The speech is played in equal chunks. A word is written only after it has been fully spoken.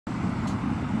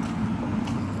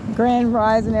Grand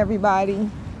Rising, everybody.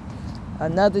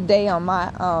 Another day on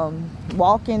my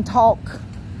walk and talk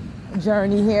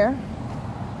journey here.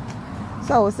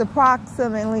 So it's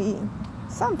approximately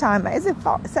sometime, is it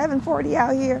 7:40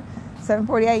 out here?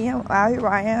 7:40 a.m. out here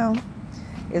where I am.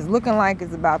 It's looking like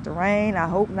it's about to rain. I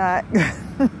hope not.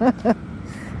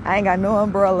 I ain't got no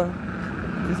umbrella.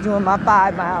 Just doing my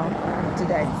 5 mile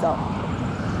today. So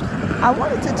I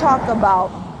wanted to talk about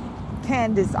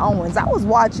Candace Owens. I was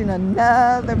watching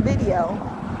another video.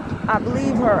 I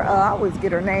believe her, I always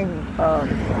get her name,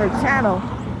 her channel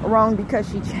wrong because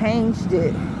she changed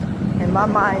it. And my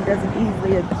mind doesn't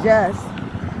easily adjust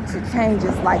to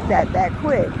changes like that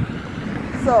quick.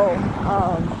 So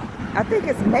I think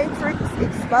it's Matrix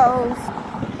Exposed.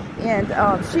 And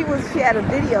she had a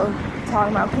video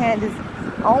talking about Candace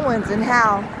Owens and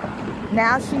how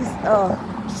now she's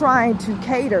trying to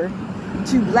cater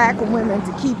to black women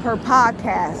to keep her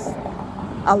podcast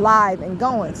alive and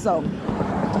going. So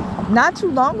not too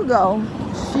long ago,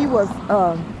 she was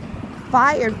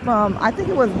fired from, I think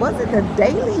it was it the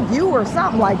Daily View or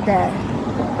something like that,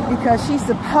 because she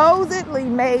supposedly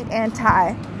made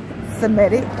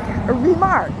anti-Semitic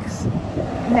remarks.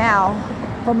 Now,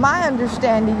 from my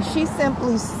understanding, she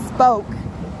simply spoke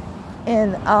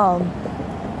in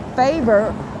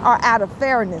favor, or out of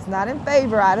fairness, not in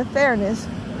favor, out of fairness,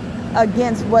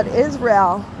 against what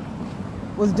Israel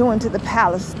was doing to the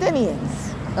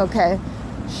Palestinians. Okay,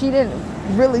 she didn't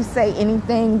really say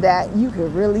anything that you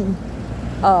could really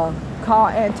call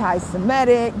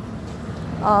anti-Semitic.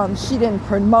 She didn't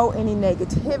promote any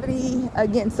negativity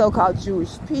against so-called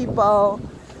Jewish people.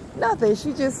 Nothing.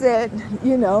 She just said,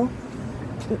 you know,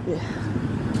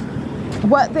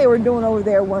 what they were doing over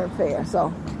there weren't fair.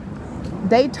 So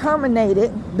they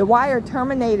terminated, The Wire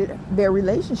terminated their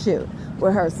relationship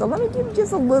with her. So let me give you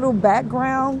just a little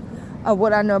background of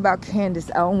what I know about Candace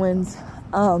Owens.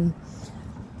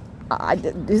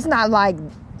 It's not like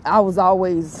I was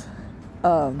always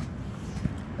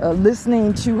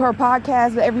listening to her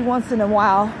podcast, but every once in a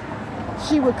while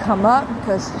she would come up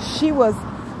because she was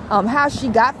how she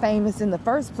got famous in the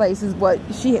first place is what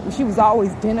she was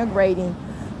always denigrating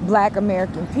black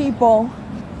American people,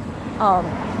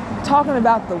 talking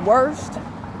about the worst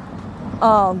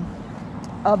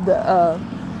of the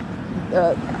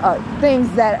things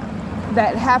that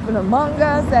happened among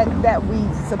us that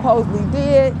we supposedly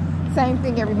did. Same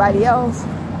thing everybody else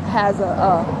has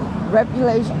a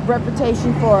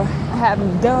reputation for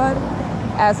having done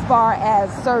as far as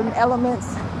certain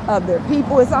elements of their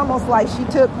people. It's almost like she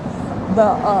took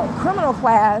the criminal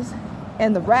class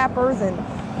and the rappers, and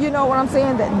you know what I'm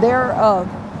saying, that they're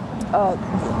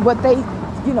what they,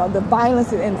 you know, the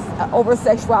violence and over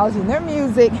sexuality in their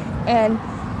music, and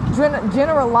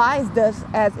generalized us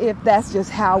as if that's just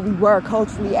how we were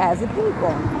culturally as a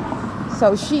people.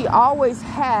 So she always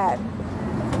had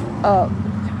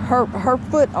her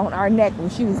foot on our neck when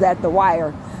she was at The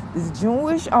Wire, this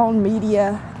Jewish-owned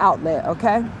media outlet,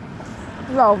 okay?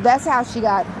 So that's how she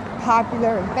got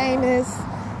popular and famous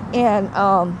and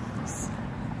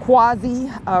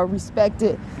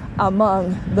quasi-respected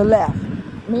among the left,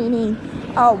 meaning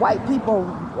white people,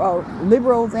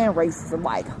 liberals and racists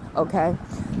alike, okay?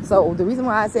 So the reason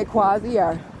why I said quasi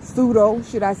or pseudo,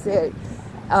 should I say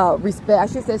respect, I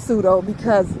should say pseudo,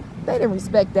 because they didn't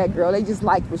respect that girl. They just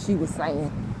liked what she was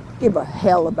saying. Give a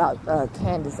hell about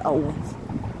Candace Owens.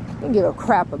 Didn't give a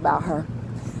crap about her.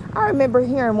 I remember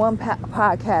hearing one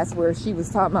podcast where she was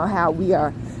talking about how we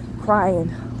are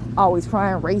always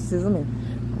crying racism, and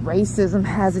racism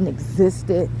hasn't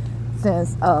existed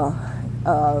since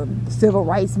civil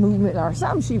rights movement or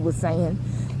something she was saying.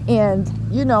 And,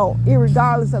 you know,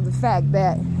 irregardless of the fact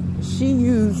that she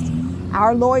used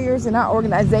our lawyers and our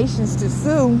organizations to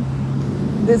sue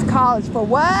this college for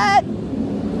what?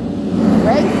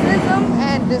 Racism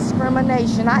and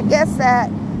discrimination. I guess that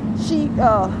she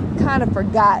kind of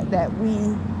forgot that we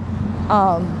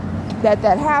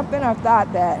that happened, or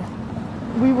thought that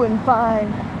we wouldn't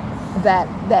find that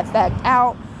fact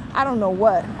out. I don't know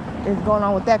what is going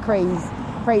on with that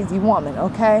crazy woman,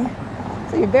 okay?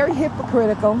 So you're very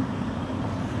hypocritical.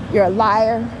 You're a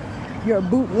liar. You're a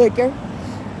bootlicker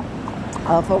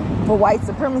for white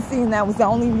supremacy, and that was the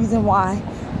only reason why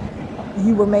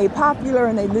you were made popular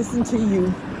and they listened to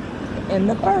you in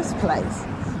the first place.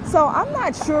 So I'm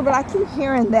not sure, but I keep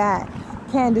hearing that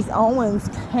Candace Owens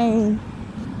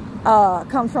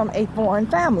comes from a foreign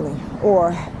family,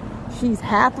 or she's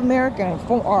half American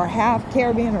or half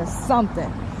Caribbean or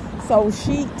something. So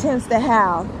she tends to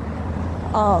have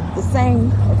the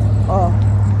same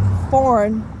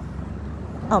foreign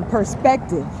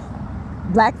perspective,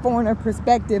 black foreigner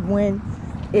perspective, when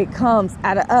it comes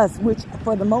out of us, which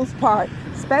for the most part,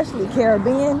 especially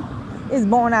Caribbean, is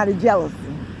born out of jealousy.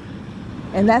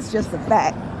 And that's just a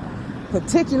fact.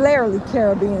 Particularly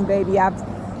Caribbean, baby,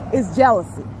 it's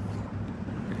jealousy.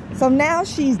 So now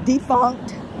she's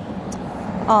defunct.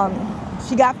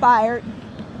 She got fired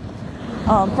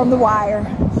from The Wire.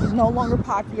 She's no longer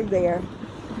popular there.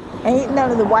 Ain't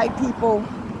none of the white people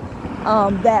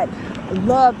that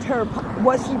loved her,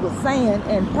 what she was saying,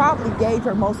 and probably gave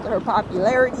her most of her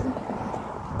popularity.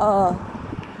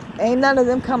 Ain't none of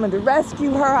them coming to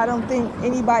rescue her. I don't think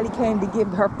anybody came to give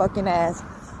her fucking ass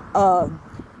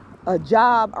a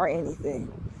job or anything.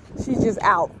 She's just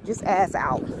out, just ass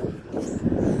out.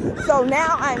 So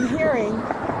now I'm hearing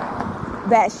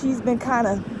that she's been kind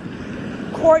of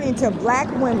courting to black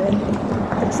women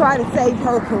to try to save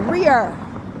her career.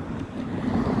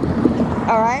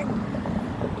 All right?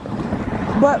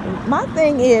 But my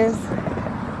thing is,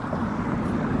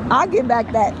 I'll get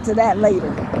back to that later,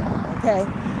 okay?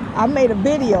 I made a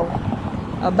video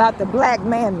about the black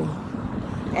mammy,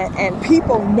 and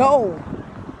people know,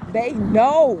 they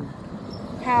know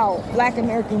how black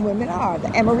American women are, the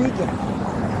American,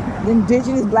 the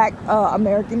indigenous black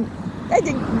American,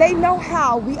 they know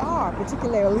how we are,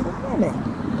 particularly the women.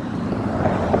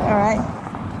 All right?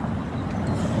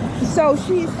 So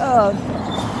she's,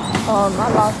 I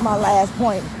lost my last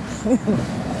point.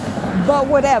 But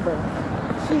whatever.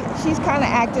 She's kind of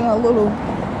acting a little,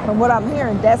 from what I'm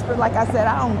hearing, desperate. Like I said,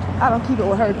 I don't keep it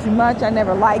with her too much. I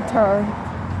never liked her.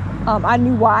 I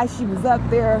knew why she was up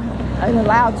there and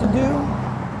allowed to do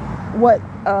what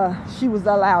she was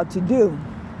allowed to do.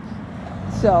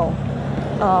 So,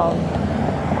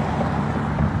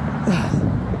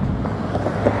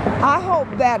 I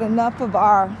hope that enough of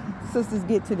our sisters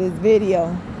get to this video,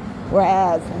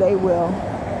 whereas they will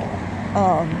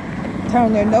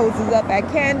turn their noses up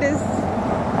at Candace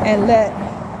and let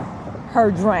her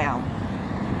drown.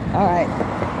 All right,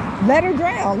 let her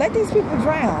drown. Let these people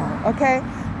drown. Okay,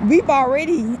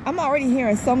 I'm already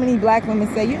hearing so many black women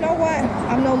say, you know what?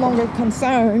 I'm no longer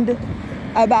concerned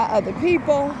about other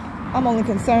people. I'm only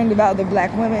concerned about the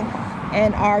black women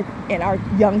and our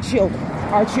young children,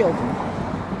 our children.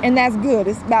 And that's good.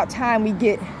 It's about time we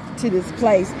get to this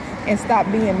place and stop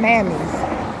being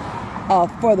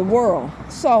mammies for the world.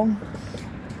 So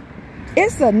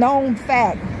it's a known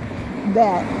fact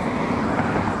that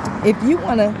if you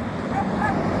want to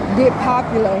get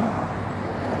popular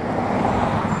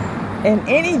in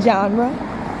any genre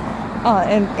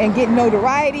and get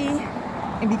notoriety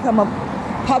and become a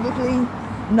publicly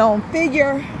known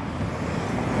figure,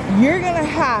 you're gonna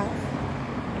have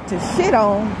to shit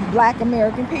on black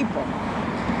American people.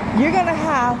 You're gonna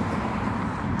have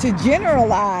to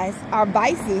generalize our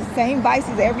vices, same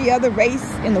vices every other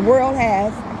race in the world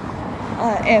has,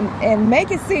 and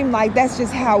make it seem like that's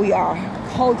just how we are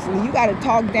culturally. You gotta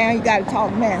talk down, you gotta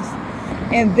talk mess,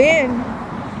 and then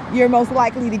you're most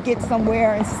likely to get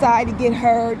somewhere in society, get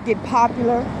heard, get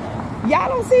popular. Y'all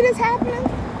don't see this happening?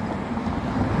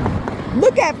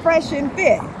 Look at Fresh and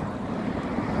Fit.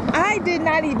 I did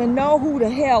not even know who the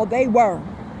hell they were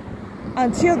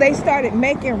until they started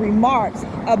making remarks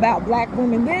about black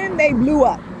women. Then they blew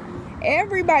up.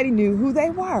 Everybody knew who they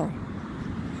were.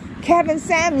 Kevin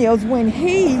Samuels, when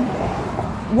he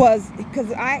was,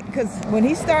 because when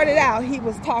he started out, he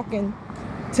was talking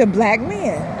to black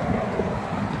men.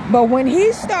 But when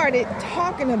he started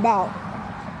talking about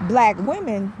black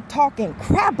women, talking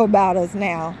crap about us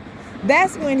now,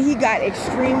 that's when he got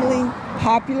extremely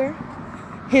popular.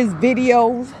 His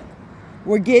videos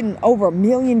were getting over 1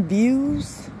 million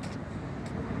views.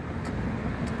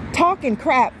 Talking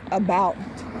crap about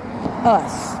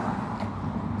us.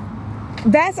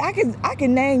 I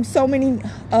can name so many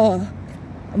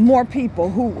more people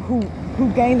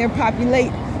who gained their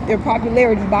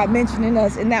popularity by mentioning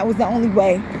us, and that was the only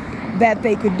way that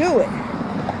they could do it.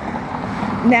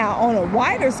 Now, on a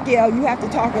wider scale, you have to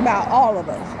talk about all of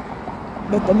us.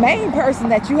 But the main person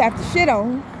that you have to shit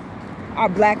on are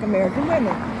black American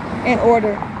women in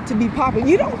order to be popular.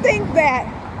 You don't think that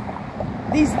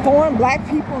these foreign black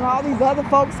people and all these other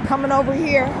folks coming over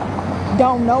here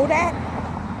don't know that?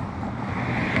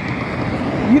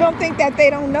 You don't think that they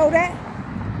don't know that?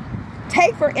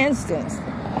 Take, for instance,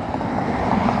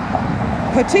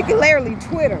 particularly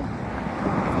Twitter.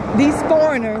 These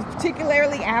foreigners,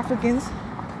 particularly Africans,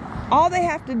 all they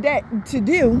have to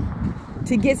do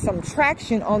to get some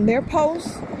traction on their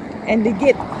posts and to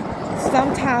get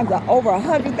sometimes over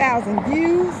 100,000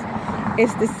 views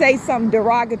is to say something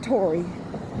derogatory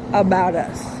about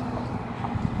us.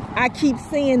 I keep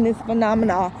seeing this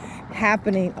phenomenon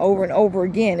happening over and over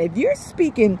again. If you're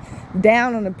speaking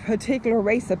down on a particular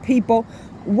race of people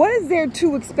What is there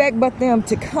to expect but them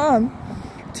to come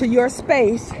to your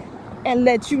space and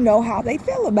let you know how they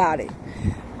feel about it?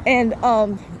 And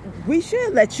we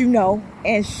should let you know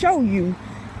and show you,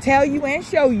 tell you and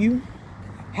show you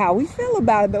how we feel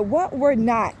about it. But what we're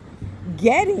not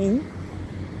getting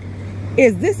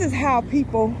is this is how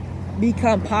people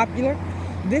become popular.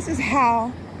 This is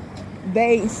how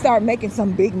they start making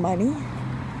some big money.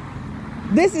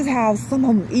 This is how some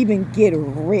of them even get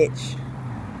rich,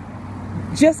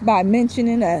 just by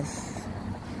mentioning us.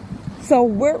 So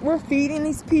we're feeding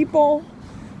these people,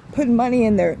 putting money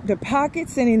in their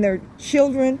pockets, sending their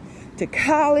children to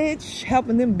college,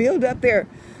 helping them build up their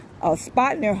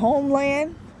spot in their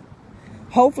homeland.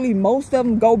 Hopefully most of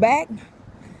them go back.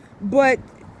 But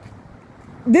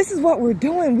this is what we're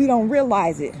doing. We don't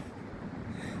realize it.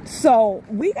 So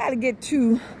we got to get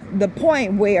to the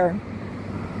point where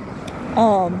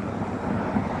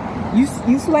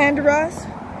you slander us,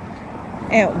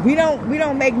 and we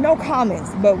don't make no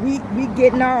comments, but we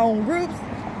get in our own groups,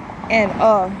 and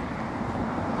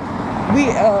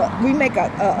we make a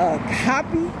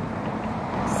copy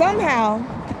somehow,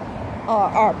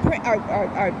 or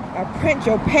print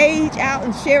your page out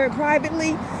and share it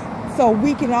privately, so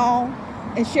we can all,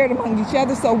 and share it among each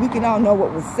other, so we can all know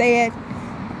what was said,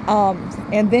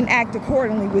 and then act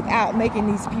accordingly without making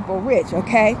these people rich.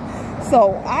 Okay,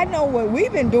 so I know what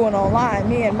we've been doing online,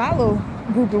 me and my little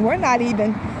group, and we're not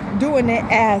even doing it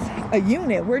as a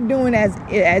unit. We're doing as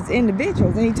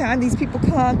individuals. Anytime these people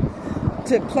come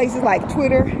to places like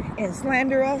Twitter and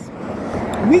slander us,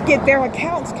 we get their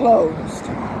accounts closed.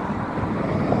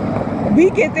 We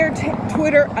get their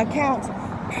Twitter accounts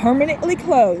permanently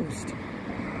closed.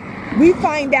 We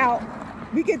find out,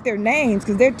 we get their names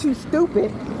because they're too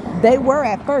stupid. They were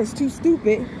at first too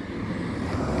stupid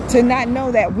to not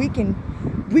know that we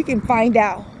can find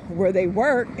out where they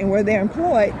work and where they're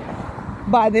employed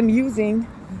by them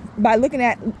by looking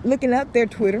up their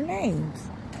Twitter names.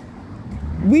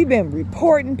 We've been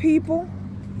reporting people.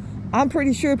 I'm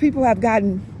pretty sure people have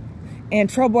gotten in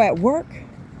trouble at work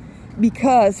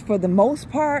because for the most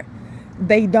part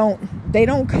they don't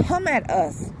come at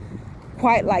us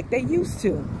quite like they used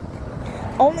to.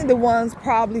 Only the ones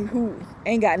probably who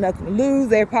ain't got nothing to lose.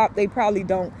 They probably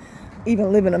don't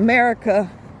even live in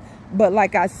America. But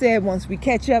like I said, once we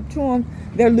catch up to them,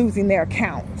 they're losing their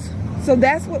accounts. So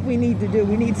that's what we need to do.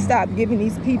 We need to stop giving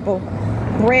these people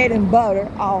bread and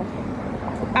butter off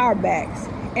our backs.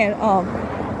 And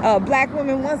black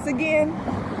women, once again,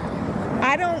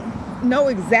 I don't know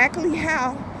exactly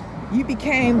how you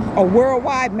became a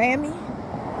worldwide mammy,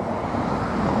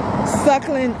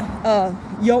 suckling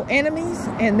your enemies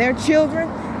and their children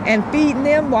and feeding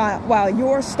them while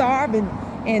you're starving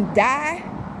and die.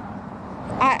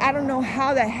 I don't know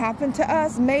how that happened to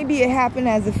us. Maybe it happened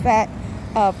as a fact,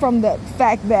 from the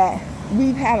fact that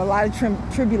we've had a lot of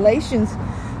tribulations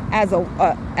as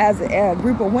a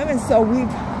group of women. So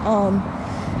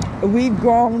we've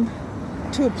grown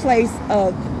to a place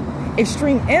of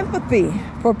extreme empathy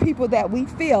for people that we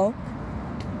feel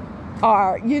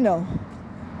are,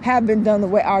 have been done the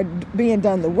way, are being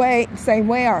done the same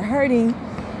way, are hurting,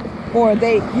 or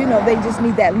they just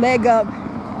need that leg up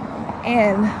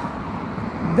and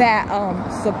that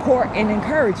support and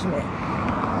encouragement.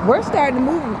 We're starting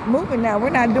to moving now. We're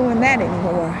not doing that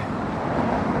anymore.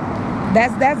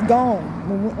 That's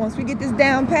gone. Once we get this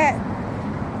down pat,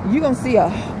 you're gonna see a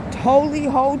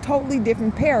totally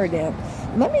different paradigm.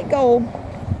 Let me go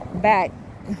back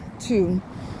to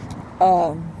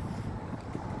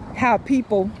how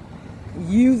people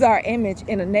use our image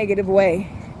in a negative way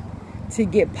to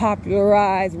get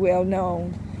popularized, well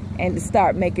known, and to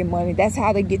start making money. That's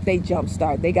how they get their jump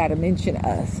start. They got to mention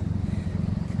us.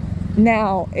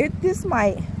 Now, this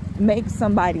fact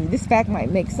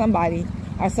might make somebody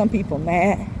or some people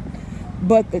mad.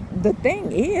 But the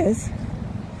thing is,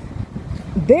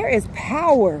 there is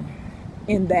power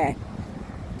in that.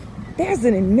 There's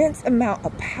an immense amount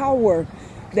of power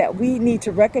that we need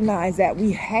to recognize that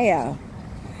we have.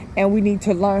 And we need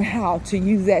to learn how to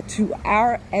use that to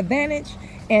our advantage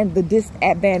and the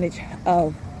disadvantage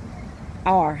of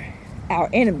our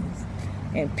enemies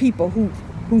and people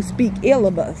who speak ill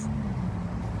of us.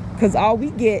 Because all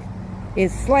we get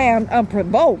is slammed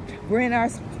unprovoked. We're in our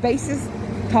spaces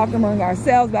talking among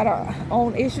ourselves about our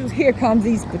own issues. Here comes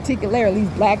these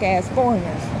black ass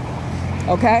foreigners.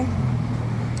 Okay?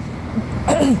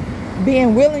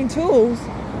 Being willing tools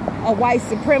of white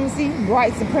supremacy,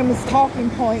 white supremacist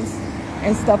talking points,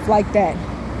 and stuff like that.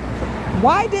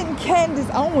 Why didn't Candace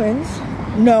Owens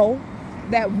know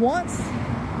that once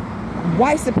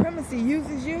white supremacy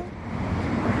uses you,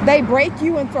 they break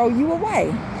you and throw you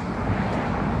away?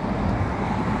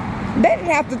 They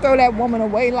didn't have to throw that woman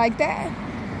away like that.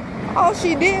 All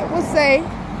she did was say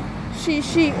she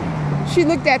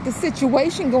looked at the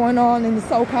situation going on in the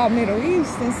so-called Middle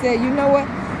East and said, you know what?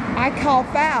 I call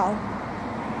foul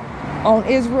on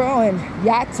Israel and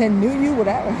Netanyahu,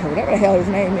 whatever the hell his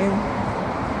name is.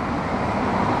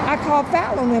 I call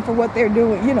foul on them for what they're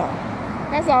doing, you know.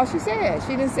 That's all she said.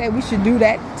 She didn't say we should do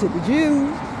that to the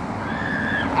Jews.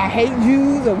 I hate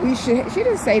Jews, or we should. She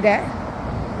didn't say that.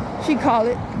 She called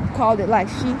it like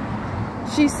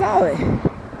she saw it.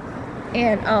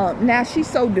 And now she's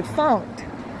so defunct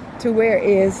to where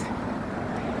is,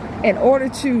 in order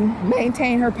to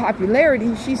maintain her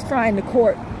popularity, she's trying to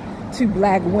court to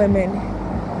black women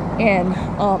and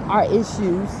our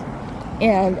issues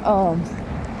and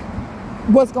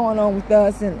what's going on with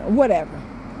us and whatever.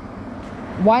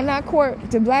 Why not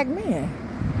court to black men?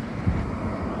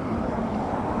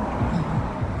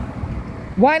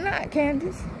 Why not,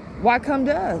 Candace? Why come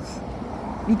to us?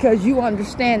 Because you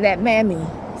understand that mammy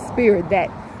spirit that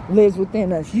lives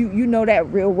within us. You know that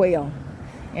real well.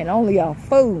 And only a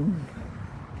fool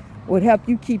would help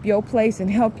you keep your place and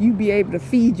help you be able to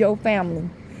feed your family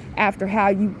after how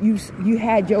you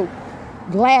had your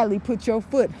gladly put your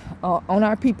foot on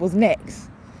our people's necks.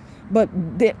 But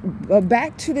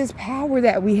back to this power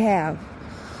that we have.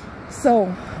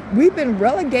 So we've been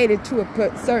relegated to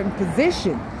a certain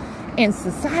position in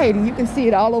society. You can see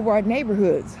it all over our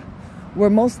neighborhoods where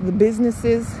most of the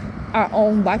businesses are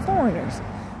owned by foreigners.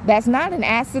 That's not an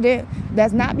accident.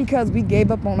 That's not because we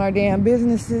gave up on our damn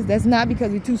businesses. That's not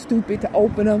because we're too stupid to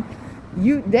open them.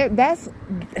 That's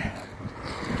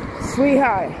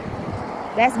sweetheart.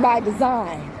 That's by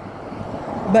design.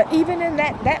 But even in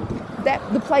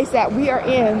the place that we are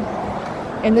in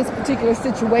this particular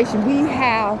situation, we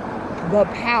have the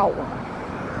power.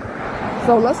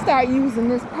 So let's start using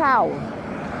this power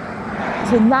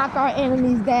to knock our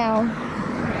enemies down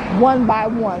one by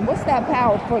one. What's that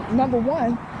power? For number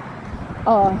one,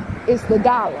 it's the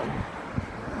dollar.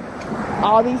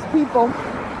 All these people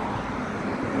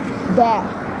that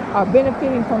are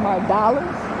benefiting from our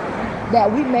dollars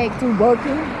that we make through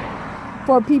working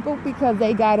for people because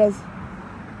they got us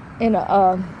in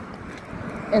the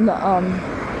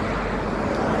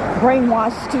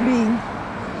brainwashed to be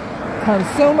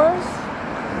consumers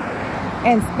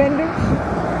and spenders,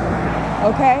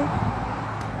 okay?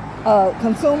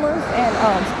 Consumers and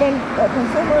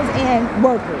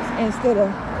workers instead of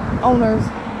owners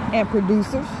and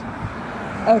producers,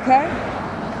 okay?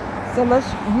 So let's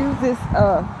use this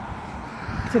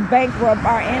to bankrupt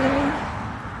our enemy,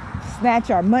 snatch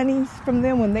our monies from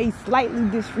them when they slightly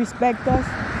disrespect us,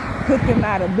 put them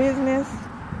out of business,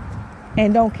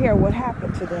 and don't care what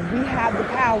happened to them. We have the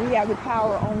power. We have the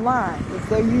power online. If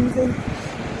they're using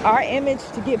our image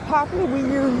to get popular, we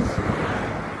use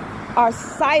our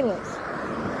silence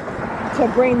to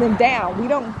bring them down. We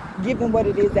don't give them what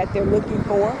it is that they're looking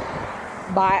for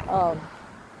by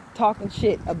talking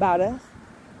shit about us.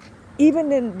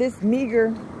 Even in this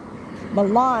meager,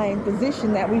 malign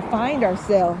position that we find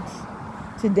ourselves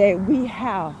today, we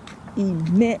have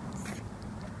immense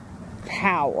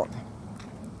power.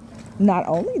 Not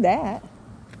only that,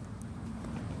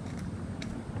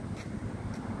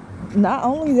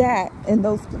 in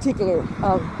those particular,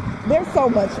 there's so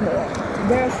much more.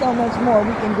 There's so much more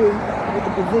we can do with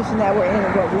the position that we're in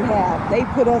and what we have. They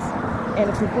put us in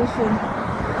a position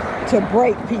to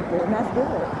break people, and that's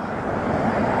good.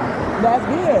 That's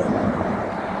good.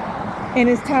 And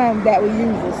it's time that we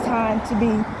use it. It's time to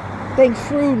think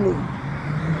shrewdly.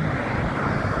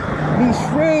 Be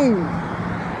shrewd,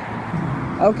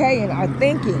 okay, in our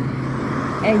thinking,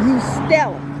 and use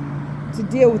stealth to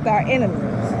deal with our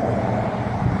enemies.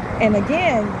 And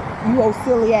again, you old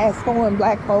silly ass foreign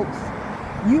black folks,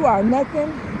 you are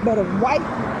nothing but a white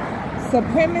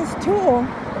supremacist tool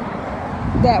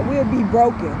that will be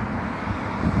broken.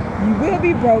 You will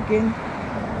be broken.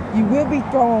 You will be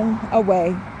thrown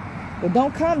away. But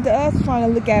don't come to us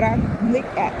trying to lick at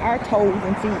our toes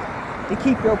and feet to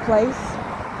keep your place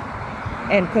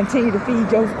and continue to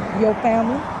feed your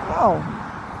family. No.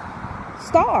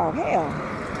 Starve, hell.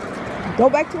 Go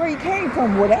back to where you came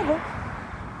from, whatever.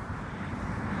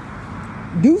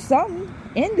 Do something.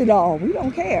 End it all. We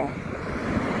don't care.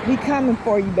 We coming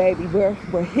for you, baby. We're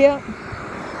hip.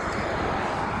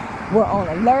 We're on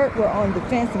alert. We're on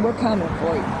defense, and we're coming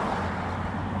for you.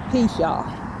 Peace, y'all.